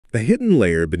A hidden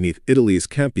layer beneath Italy's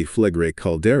Campi Flegrei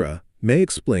caldera may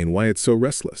explain why it's so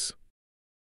restless.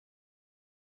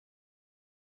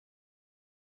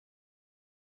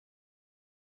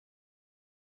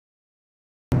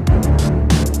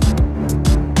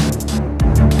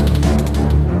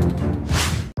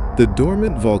 The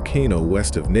dormant volcano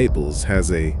west of Naples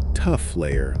has a tuff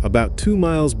layer about 2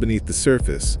 miles beneath the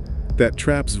surface that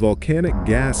traps volcanic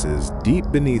gases deep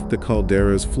beneath the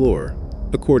caldera's floor,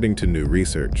 according to new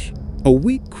research. A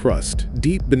weak crust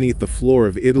deep beneath the floor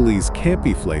of Italy's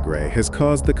Campi Flegrei has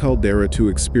caused the caldera to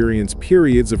experience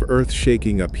periods of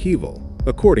earth-shaking upheaval,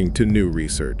 according to new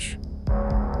research.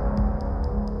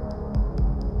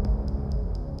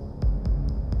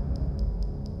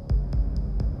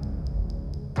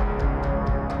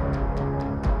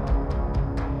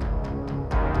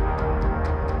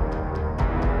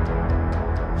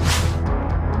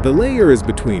 The layer is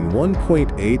between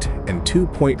 1.8 and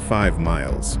 2.5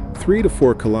 miles, 3 to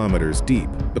 4 kilometers deep,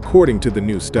 according to the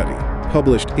new study,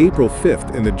 published April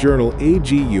 5th in the journal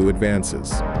AGU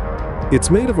Advances. It's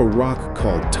made of a rock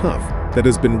called tuff that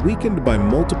has been weakened by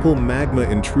multiple magma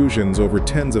intrusions over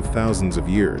tens of thousands of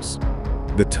years.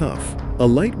 The tuff, a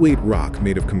lightweight rock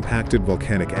made of compacted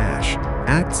volcanic ash,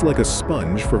 acts like a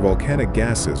sponge for volcanic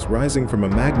gases rising from a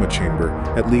magma chamber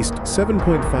at least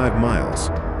 7.5 miles,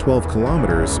 12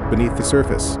 kilometers beneath the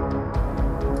surface.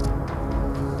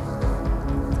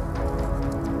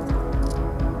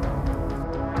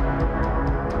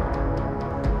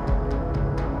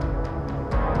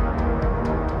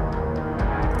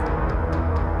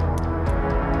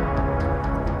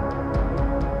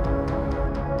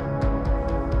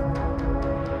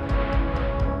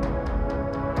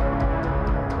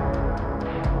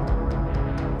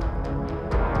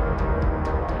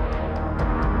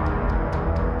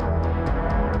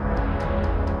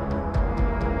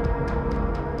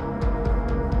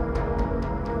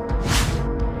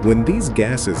 When these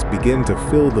gases begin to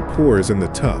fill the pores in the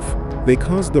tuff, they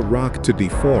cause the rock to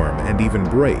deform and even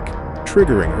break,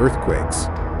 triggering earthquakes.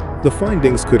 The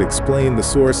findings could explain the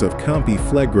source of Campi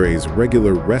Flegrei's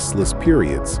regular restless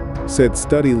periods, said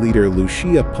study leader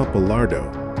Lucia Pappalardo,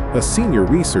 a senior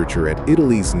researcher at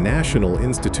Italy's National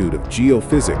Institute of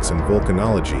Geophysics and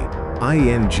Volcanology,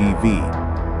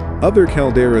 INGV. Other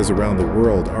calderas around the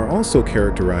world are also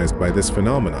characterized by this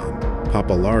phenomenon,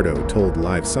 Pappalardo told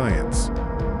Live Science.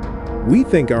 We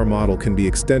think our model can be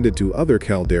extended to other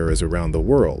calderas around the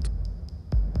world.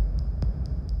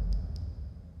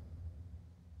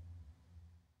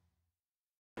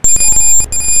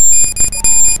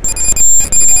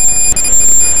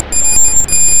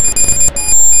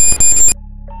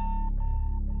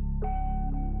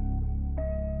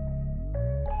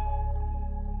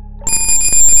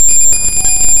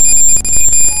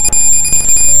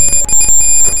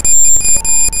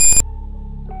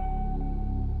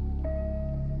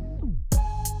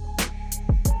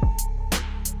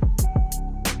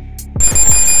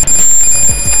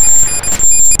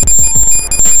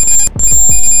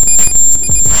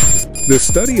 The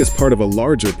study is part of a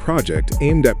larger project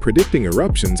aimed at predicting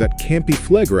eruptions at Campi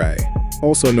Flegrei,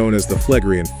 also known as the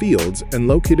Phlegrean Fields and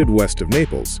located west of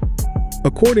Naples.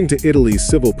 According to Italy's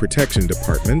Civil Protection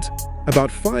Department, about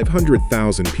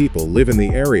 500,000 people live in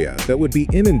the area that would be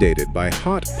inundated by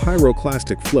hot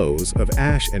pyroclastic flows of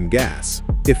ash and gas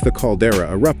if the caldera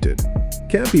erupted.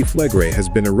 Campi Flegrei has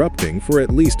been erupting for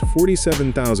at least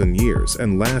 47,000 years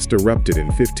and last erupted in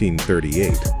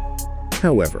 1538.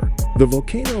 However, the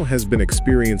volcano has been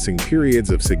experiencing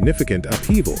periods of significant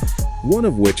upheaval, one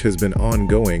of which has been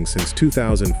ongoing since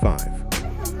 2005.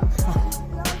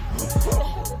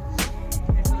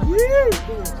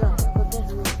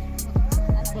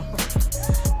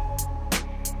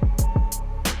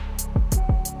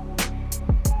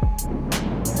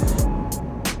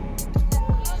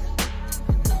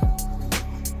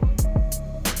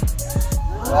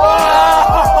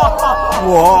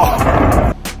 Whoa!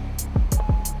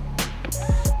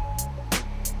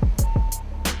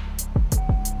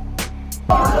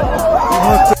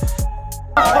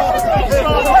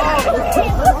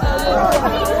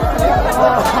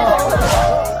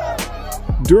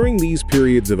 During these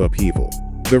periods of upheaval,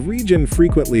 the region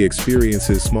frequently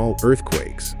experiences small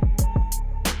earthquakes.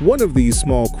 One of these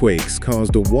small quakes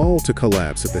caused a wall to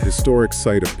collapse at the historic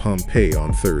site of Pompeii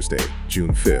on Thursday,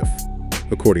 June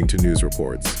 5th, according to news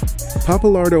reports.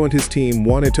 Pappalardo and his team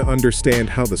wanted to understand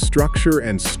how the structure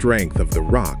and strength of the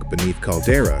rock beneath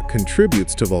caldera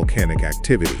contributes to volcanic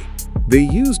activity. They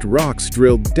used rocks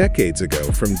drilled decades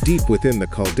ago from deep within the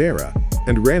caldera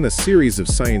and ran a series of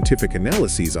scientific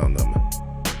analyses on them.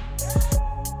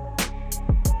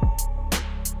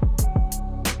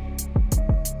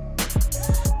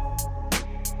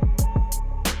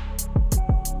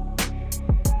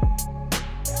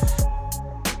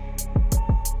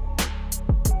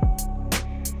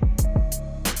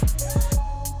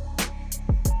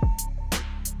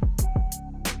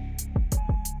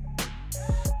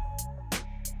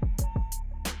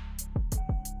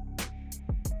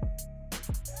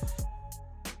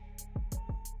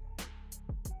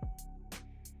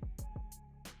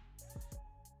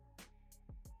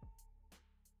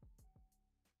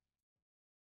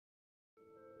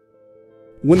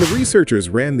 When the researchers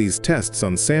ran these tests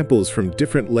on samples from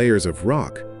different layers of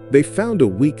rock, they found a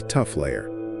weak tuff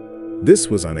layer. This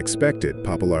was unexpected,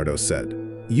 Pappalardo said.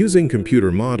 Using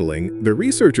computer modeling, the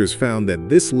researchers found that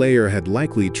this layer had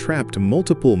likely trapped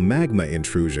multiple magma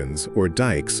intrusions, or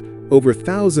dikes, over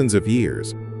thousands of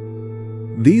years.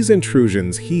 These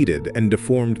intrusions heated and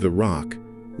deformed the rock,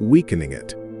 weakening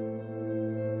it.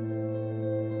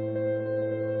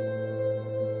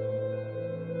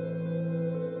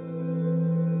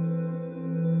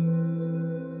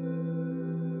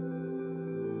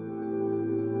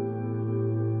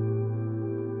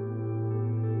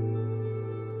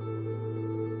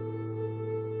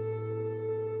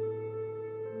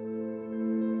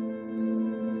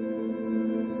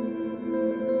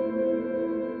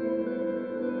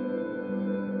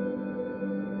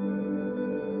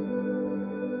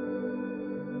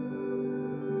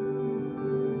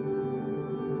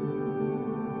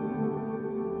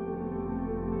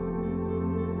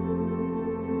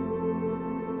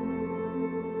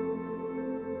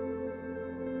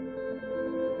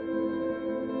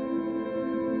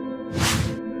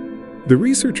 The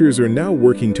researchers are now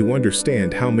working to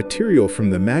understand how material from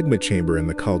the magma chamber in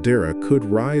the caldera could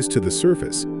rise to the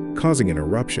surface, causing an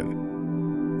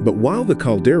eruption. But while the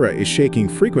caldera is shaking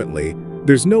frequently,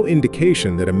 there's no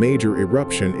indication that a major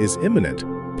eruption is imminent,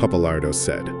 Pappalardo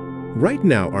said. Right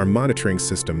now, our monitoring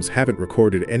systems haven't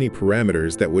recorded any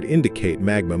parameters that would indicate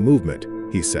magma movement,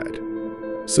 he said.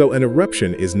 So an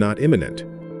eruption is not imminent.